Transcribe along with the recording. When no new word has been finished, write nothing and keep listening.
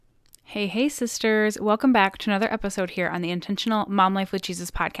Hey, hey, sisters. Welcome back to another episode here on the Intentional Mom Life with Jesus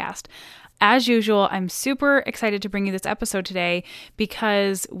podcast. As usual, I'm super excited to bring you this episode today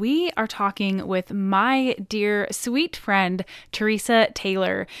because we are talking with my dear, sweet friend, Teresa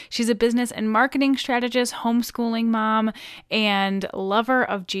Taylor. She's a business and marketing strategist, homeschooling mom, and lover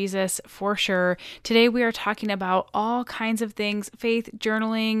of Jesus for sure. Today, we are talking about all kinds of things: faith,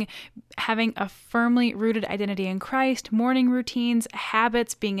 journaling, having a firmly rooted identity in Christ, morning routines,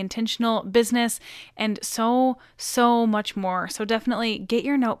 habits, being intentional, business, and so much more. So definitely get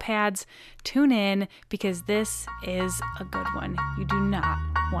your notepads, tune in, because this is a good one you do not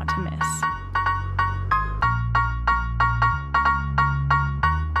want to miss.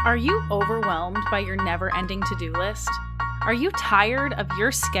 Are you overwhelmed by your never-ending to-do list? Are you tired of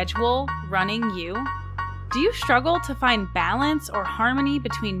your schedule running you? Do you struggle to find balance or harmony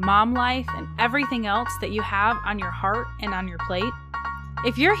between mom life and everything else that you have on your heart and on your plate?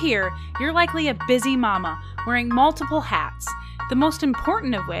 If you're here, you're likely a busy mama wearing multiple hats, the most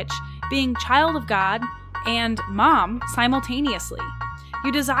important of which being child of God and mom simultaneously.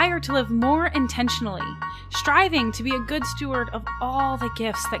 You desire to live more intentionally, striving to be a good steward of all the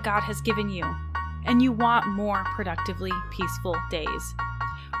gifts that God has given you, and you want more productively peaceful days.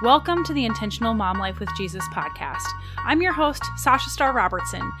 Welcome to the Intentional Mom Life with Jesus podcast. I'm your host, Sasha Starr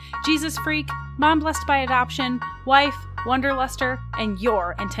Robertson, Jesus freak, mom blessed by adoption, wife, wanderluster, and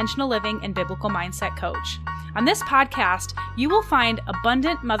your intentional living and biblical mindset coach. On this podcast, you will find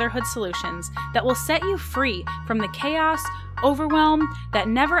abundant motherhood solutions that will set you free from the chaos, overwhelm, that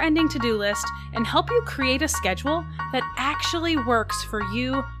never-ending to-do list, and help you create a schedule that actually works for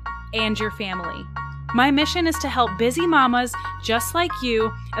you and your family. My mission is to help busy mamas just like you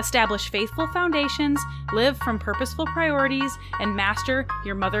establish faithful foundations, live from purposeful priorities, and master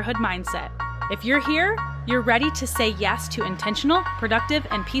your motherhood mindset. If you're here, you're ready to say yes to intentional, productive,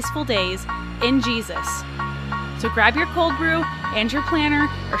 and peaceful days in Jesus. So grab your cold brew and your planner,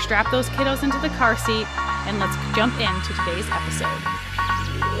 or strap those kiddos into the car seat, and let's jump into today's episode.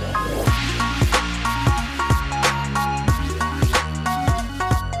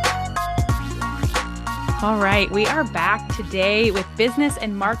 All right, we are back today with business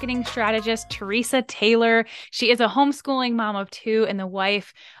and marketing strategist Teresa Taylor. She is a homeschooling mom of two and the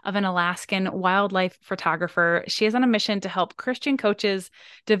wife of an Alaskan wildlife photographer. She is on a mission to help Christian coaches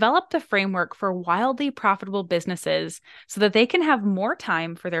develop the framework for wildly profitable businesses so that they can have more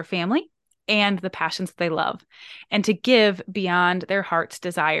time for their family and the passions that they love, and to give beyond their heart's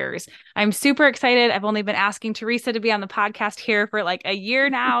desires. I'm super excited. I've only been asking Teresa to be on the podcast here for like a year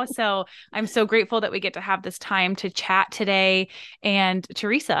now. So I'm so grateful that we get to have this time to chat today. And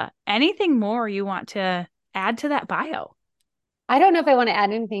Teresa, anything more you want to add to that bio? I don't know if I want to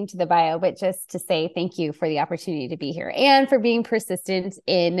add anything to the bio, but just to say thank you for the opportunity to be here and for being persistent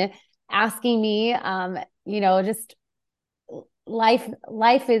in asking me. Just life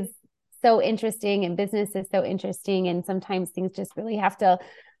is so interesting and business is so interesting. And sometimes things just really have to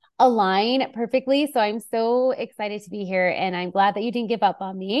align perfectly. So I'm so excited to be here, and I'm glad that you didn't give up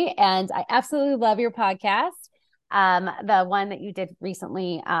on me. And I absolutely love your podcast. The one that you did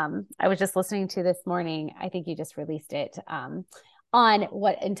recently, I was just listening to this morning. I think you just released it, on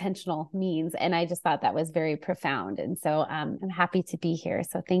what intentional means. And I just thought that was very profound. And so, I'm happy to be here.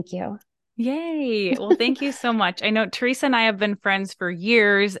 So thank you. Yay. Well, thank you so much. I know Teresa and I have been friends for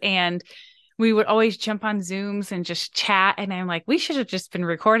years, and we would always jump on Zooms and just chat. And I'm like, we should have just been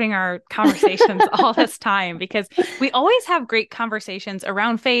recording our conversations all this time, because we always have great conversations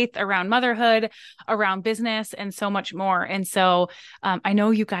around faith, around motherhood, around business, and so much more. And so I know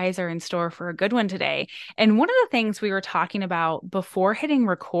you guys are in store for a good one today. And one of the things we were talking about before hitting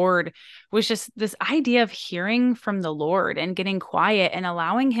record was just this idea of hearing from the Lord and getting quiet and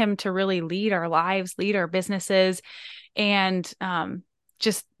allowing him to really lead our lives, lead our businesses, and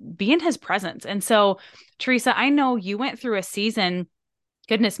just be in his presence. And so, Teresa, I know you went through a season,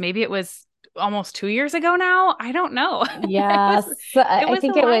 goodness, maybe it was almost 2 years ago now. I don't know. Yes. I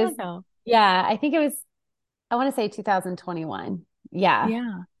think it was, ago. yeah, I think it was, I want to say 2021. Yeah.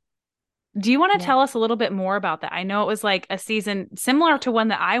 Yeah. Do you want to Yeah. tell us a little bit more about that? I know it was like a season similar to one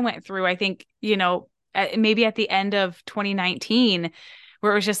that I went through, I think, maybe at the end of 2019,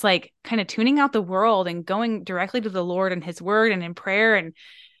 where it was just like kind of tuning out the world and going directly to the Lord and his word and in prayer and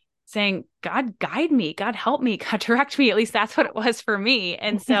saying, God, guide me, God, help me, God, direct me. At least that's what it was for me.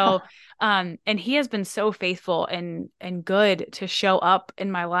 And so, and he has been so faithful and good to show up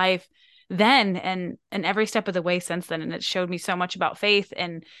in my life then and every step of the way since then. And it showed me so much about faith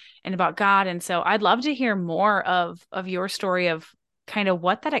and about God. And so I'd love to hear more of your story of kind of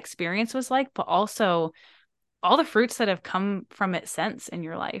what that experience was like, but also all the fruits that have come from it since in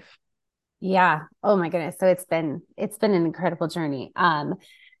your life. Yeah. Oh my goodness. So it's been an incredible journey.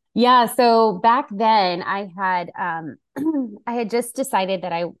 Yeah, so back then I had I had just decided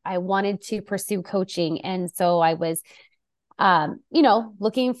that I wanted to pursue coaching. And so I was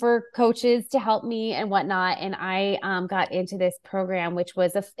looking for coaches to help me and whatnot. And I got into this program, which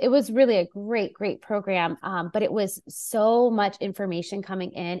was it was really a great, great program. But it was so much information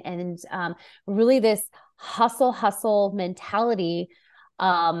coming in, and really this hustle mentality.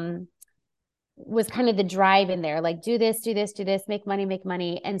 Um, was kind of the drive in there, like do this, do this, do this, make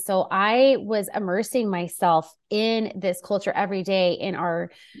money. And so I was immersing myself in this culture every day in our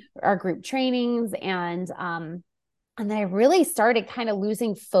group trainings. And then I really started kind of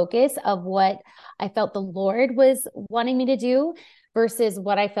losing focus of what I felt the Lord was wanting me to do versus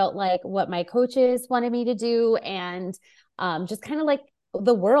what I felt like what my coaches wanted me to do. And just kind of like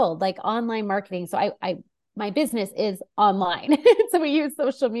the world, like online marketing. So I my business is online. So we use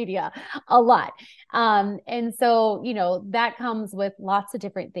social media a lot. And so, that comes with lots of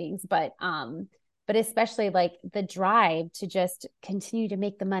different things, but especially like the drive to just continue to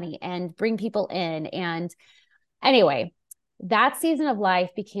make the money and bring people in. And anyway, that season of life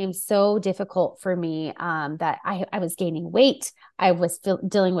became so difficult for me, that I was gaining weight. I was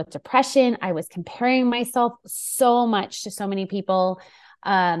dealing with depression. I was comparing myself so much to so many people.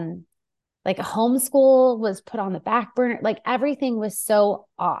 Like homeschool was put on the back burner. Like everything was so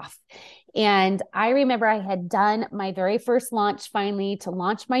off. And I remember I had done my very first launch finally to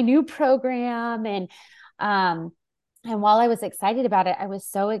launch my new program. Um, and while I was excited about it, I was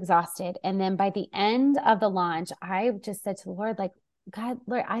so exhausted. And then by the end of the launch, I just said to the Lord, like, God,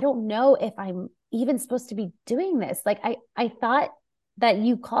 Lord, I don't know if I'm even supposed to be doing this. Like I thought that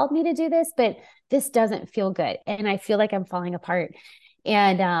you called me to do this, but this doesn't feel good. And I feel like I'm falling apart.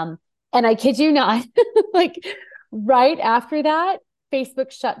 And and I kid you not, like right after that,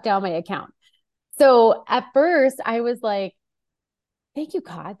 Facebook shut down my account. So at first I was like, thank you,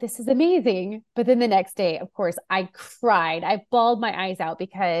 God, this is amazing. But then the next day, of course, I cried. I bawled my eyes out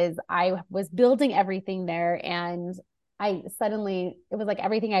because I was building everything there. And it was like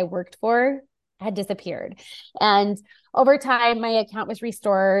everything I worked for had disappeared. And over time, my account was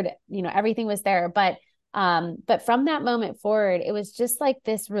restored, everything was there. But from that moment forward, it was just like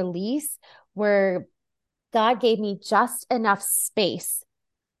this release where God gave me just enough space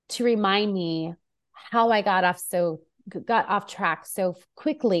to remind me how I got off track so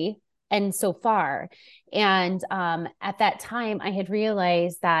quickly and so far. And at that time, I had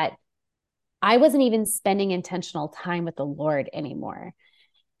realized that I wasn't even spending intentional time with the Lord anymore.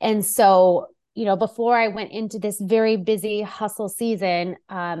 And so, before I went into this very busy hustle season,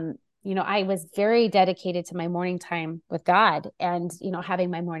 I was very dedicated to my morning time with God and, having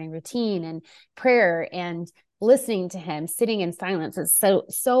my morning routine and prayer and listening to him, sitting in silence is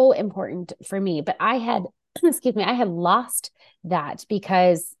so important for me. But I had, excuse me, I had lost that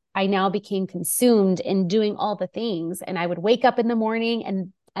because I now became consumed in doing all the things. And I would wake up in the morning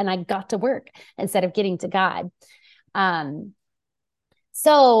and I got to work instead of getting to God. Um,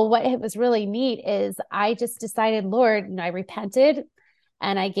 so what was really neat is I just decided, Lord, I repented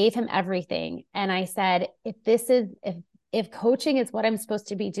and I gave him everything. And I said, if coaching is what I'm supposed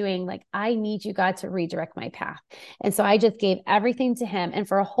to be doing, like I need you, God, to redirect my path. And so I just gave everything to him. And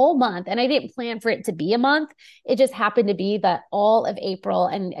for a whole month, and I didn't plan for it to be a month. It just happened to be that all of April.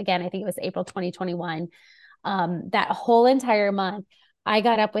 And again, I think it was April 2021. That whole entire month, I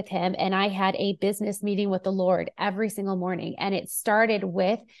got up with him and I had a business meeting with the Lord every single morning. And it started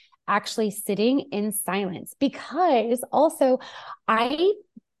with actually sitting in silence because also I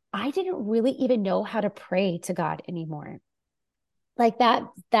didn't really even know how to pray to God anymore. Like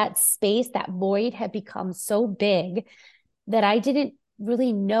that space, that void had become so big that I didn't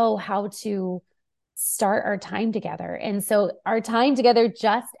really know how to start our time together. And so our time together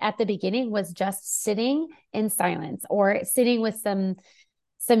just at the beginning was just sitting in silence or sitting with some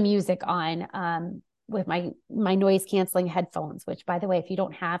music on, with my noise canceling headphones, which by the way, if you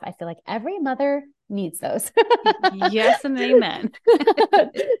don't have, I feel like every mother needs those. Yes and amen.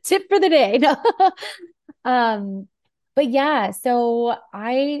 Tip for the day. No. um, but yeah, so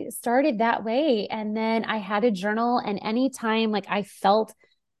I started that way. And then I had a journal, and anytime like I felt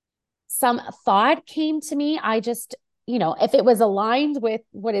some thought came to me, I just, if it was aligned with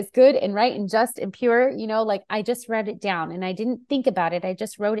what is good and right and just and pure, like I just wrote it down and I didn't think about it. I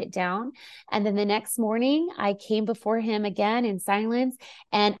just wrote it down. And then the next morning I came before him again in silence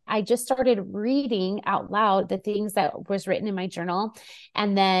and I just started reading out loud the things that was written in my journal.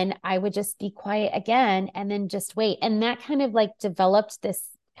 And then I would just be quiet again and then just wait. And that kind of like developed this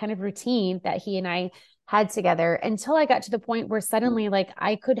kind of routine that he and I had together until I got to the point where suddenly like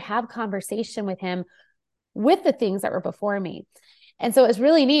I could have conversation with him with the things that were before me. And so it's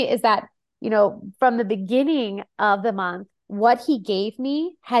really neat is that, from the beginning of the month, what he gave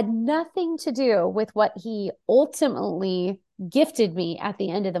me had nothing to do with what he ultimately gifted me at the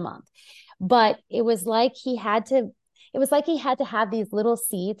end of the month. But it was like he had to have these little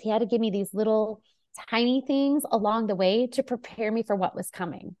seeds. He had to give me these little tiny things along the way to prepare me for what was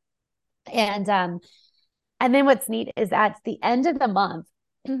coming. And then what's neat is at the end of the month,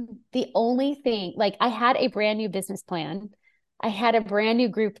 the only thing, like I had a brand new business plan. I had a brand new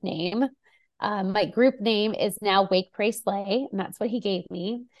group name. My group name is now Wake, Pray, Slay, and that's what he gave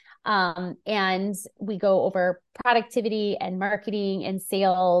me. And we go over productivity and marketing and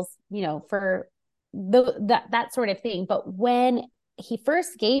sales, for that sort of thing. But when he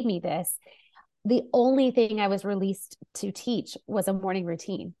first gave me this, the only thing I was released to teach was a morning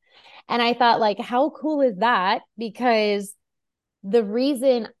routine. And I thought, like, how cool is that? Because the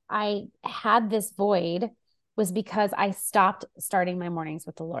reason I had this void was because I stopped starting my mornings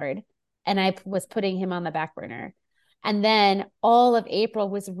with the Lord and I was putting him on the back burner. And then all of April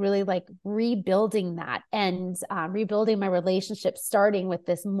was really like rebuilding that and rebuilding my relationship, starting with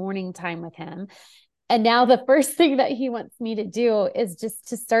this morning time with him. And now the first thing that he wants me to do is just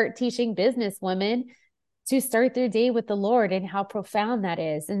to start teaching business women to start their day with the Lord and how profound that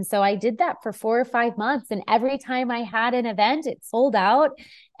is. And so I did that for 4 or 5 months. And every time I had an event, it sold out.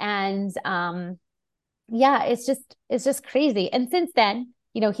 And yeah, it's just crazy. And since then,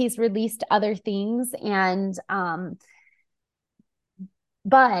 he's released other things. And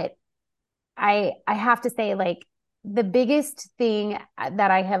but I have to say, like, the biggest thing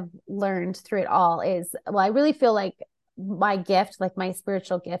that I have learned through it all is, well, I really feel like my gift, like my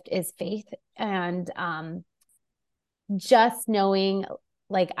spiritual gift, is faith. And just knowing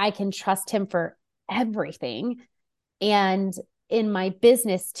like I can trust him for everything. And in my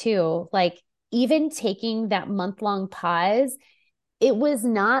business too, like even taking that month-long pause, it was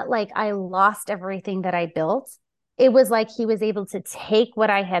not like I lost everything that I built. It was like he was able to take what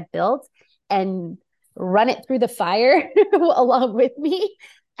I had built and run it through the fire along with me,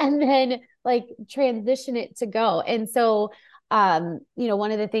 and then like transition it to go. And so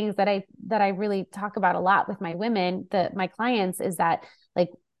one of the things that I really talk about a lot with my women, my clients, is that like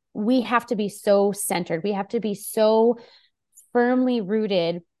we have to be so centered. We have to be so firmly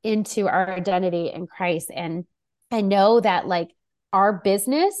rooted into our identity in Christ, and know that like our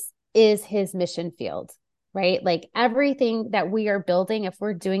business is his mission field, right? Like everything that we are building, if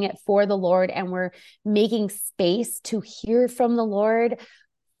we're doing it for the Lord and we're making space to hear from the Lord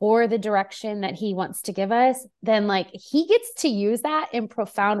or the direction that he wants to give us, then like he gets to use that in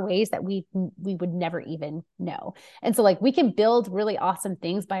profound ways that we would never even know. And so like we can build really awesome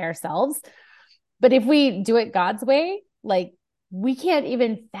things by ourselves, but if we do it God's way, like we can't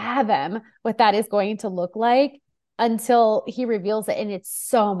even fathom what that is going to look like until he reveals it. And it's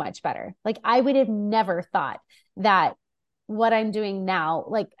so much better. Like I would have never thought that what I'm doing now,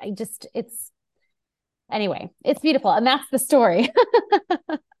 like it's beautiful. And that's the story.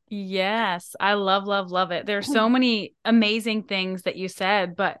 Yes, I love, love, love it. There's so many amazing things that you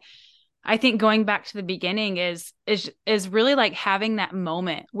said, but I think going back to the beginning is really like having that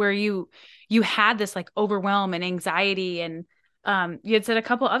moment where you had this like overwhelm and anxiety, and you had said a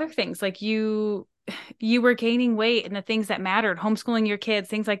couple other things, like you were gaining weight and the things that mattered, homeschooling your kids,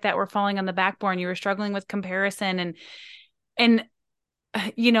 things like that were falling on the back burner. You were struggling with comparison, and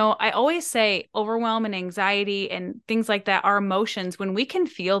I always say overwhelm and anxiety and things like that are emotions. When we can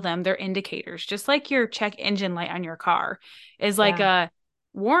feel them, they're indicators, just like your check engine light on your car is like a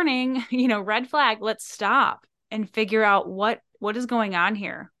warning, red flag. Let's stop and figure out what is going on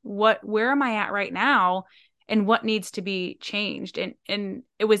here. Where am I at right now? And what needs to be changed. And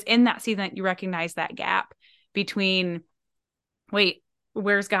it was in that season that you recognized that gap between, wait,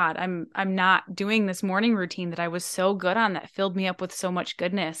 where's God? I'm not doing this morning routine that I was so good on, that filled me up with so much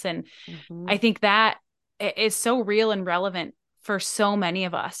goodness. And I think that is so real and relevant for so many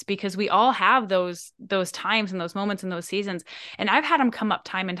of us, because we all have those times and those moments and those seasons. And I've had them come up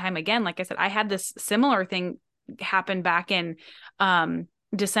time and time again. Like I said, I had this similar thing happen back in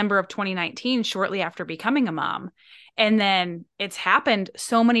December of 2019, shortly after becoming a mom. And then it's happened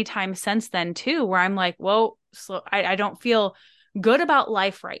so many times since then too, where I'm like, whoa, I don't feel good about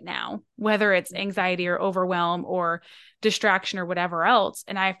life right now, whether it's anxiety or overwhelm or distraction or whatever else.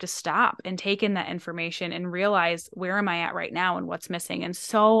 And I have to stop and take in that information and realize, where am I at right now and what's missing? And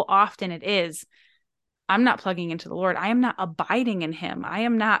so often it is, I'm not plugging into the Lord. I am not abiding in him. I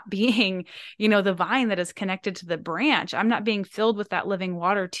am not being, the vine that is connected to the branch. I'm not being filled with that living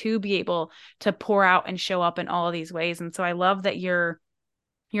water to be able to pour out and show up in all of these ways. And so I love that your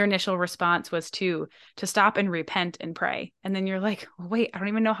initial response was to stop and repent and pray. And then you're like, well, wait, I don't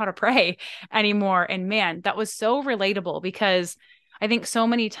even know how to pray anymore. And man, that was so relatable, because I think so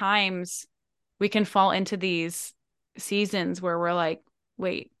many times we can fall into these seasons where we're like,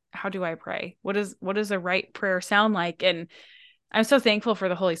 wait, how do I pray? What does a right prayer sound like? And I'm so thankful for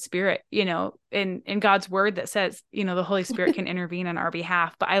the Holy Spirit, in God's word that says, the Holy Spirit can intervene on our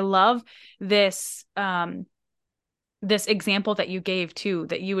behalf. But I love this, this example that you gave too,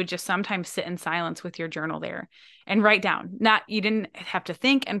 that you would just sometimes sit in silence with your journal there and write down. You didn't have to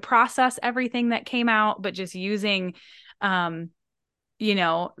think and process everything that came out, but just using,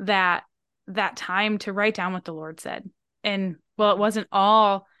 that time to write down what the Lord said. And while it wasn't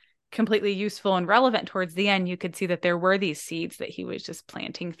all completely useful and relevant towards the end, you could see that there were these seeds that he was just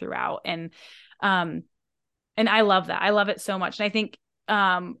planting throughout. And I love that. I love it so much. And I think,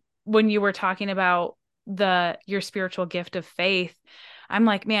 when you were talking about your spiritual gift of faith, I'm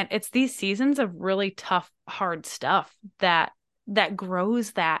like, man, it's these seasons of really tough, hard stuff that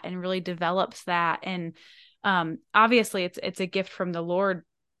grows that and really develops that. And, obviously it's a gift from the Lord,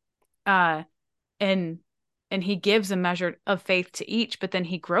 and he gives a measure of faith to each, but then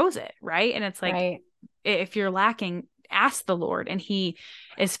he grows it. Right. And it's like, right. If you're lacking, ask the Lord, and he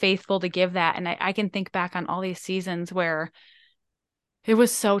is faithful to give that. And I can think back on all these seasons where it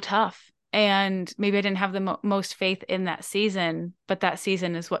was so tough, and maybe I didn't have the most faith in that season, but that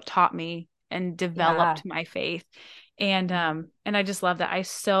season is what taught me and developed my faith. And I just love that. I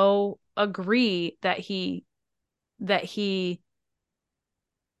so agree that he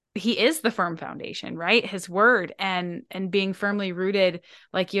is the firm foundation, right? His word, and being firmly rooted,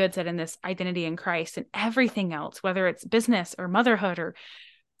 like you had said, in this identity in Christ, and everything else, whether it's business or motherhood or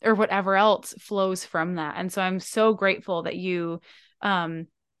whatever else, flows from that. And so I'm so grateful that you,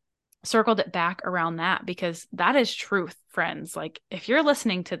 circled it back around that, because that is truth, friends. Like, if you're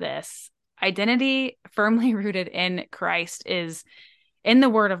listening to this, identity firmly rooted in Christ is in the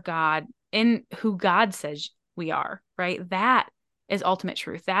word of God, in who God says we are, right? That is ultimate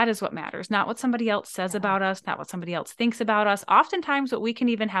truth. That is what matters, not what somebody else says about us, not what somebody else thinks about us. Oftentimes what we can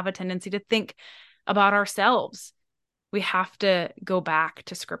even have a tendency to think about ourselves. We have to go back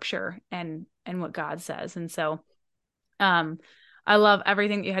to scripture and what God says. And so, I love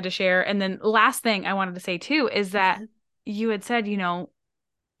everything that you had to share. And then last thing I wanted to say too, is that you had said,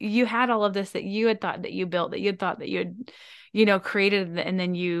 you had all of this that you had thought that you built, that you had thought that you had, created, and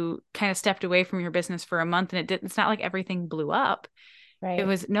then you kind of stepped away from your business for a month, and it's not like everything blew up. Right. It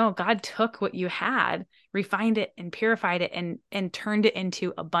was, no, God took what you had, refined it and purified it, and turned it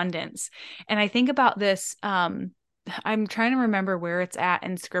into abundance. And I think about this, I'm trying to remember where it's at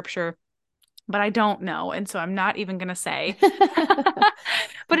in scripture, but I don't know. And so I'm not even going to say,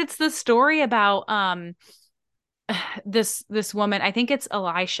 but it's the story about, this woman, I think it's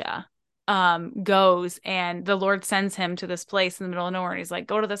Elisha, goes, and the Lord sends him to this place in the middle of nowhere. And he's like,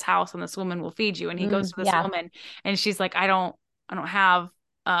 go to this house and this woman will feed you. And he goes to this woman, and she's like, I don't have,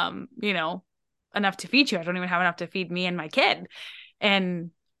 enough to feed you. I don't even have enough to feed me and my kid.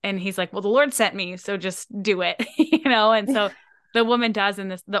 And he's like, well, the Lord sent me, so just do it, And so the woman does,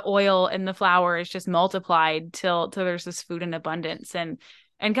 and the oil and the flour is just multiplied till there's this food in abundance. And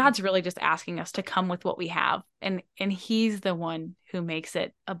God's really just asking us to come with what we have. And he's the one who makes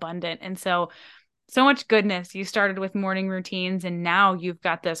it abundant. And so much goodness. You started with morning routines, and now you've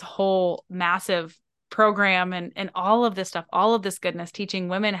got this whole massive program and all of this stuff, all of this goodness, teaching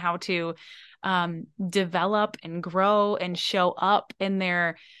women how to develop and grow and show up in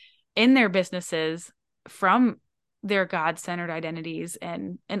their businesses from their God-centered identities,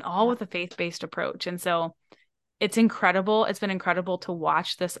 and all with a faith-based approach. And so it's incredible. It's been incredible to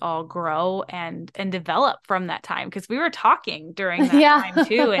watch this all grow and develop from that time, because we were talking during that time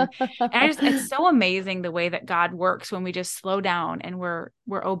too. And it's so amazing the way that God works when we just slow down and we're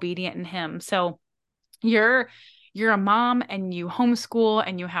obedient in him. So you're a mom, and you homeschool,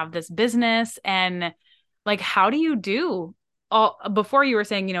 and you have this business, and like, how do you do all? Before you were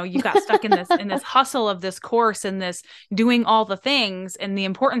saying, you got stuck in this hustle of this course and this doing all the things, and the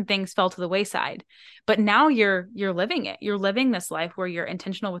important things fell to the wayside. But now you're living it. You're living this life where you're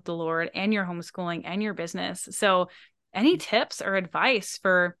intentional with the Lord, and you're homeschooling, and your business. So any tips or advice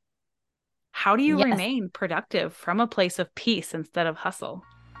for how do you remain productive from a place of peace instead of hustle?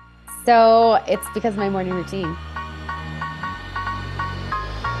 So it's because of my morning routine.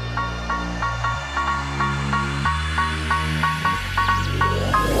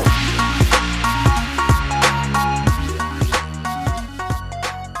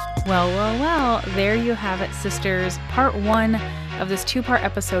 there you have it, sisters. Part 1 of this 2-part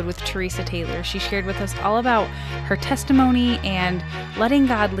episode with Teresa Taylor. She shared with us all about her testimony and letting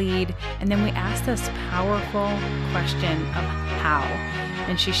God lead. And then we asked this powerful question of how.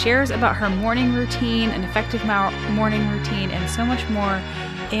 And she shares about her morning routine, an effective morning routine, and so much more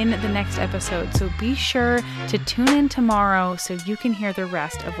in the next episode. So be sure to tune in tomorrow so you can hear the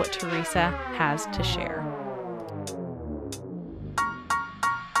rest of what Teresa has to share.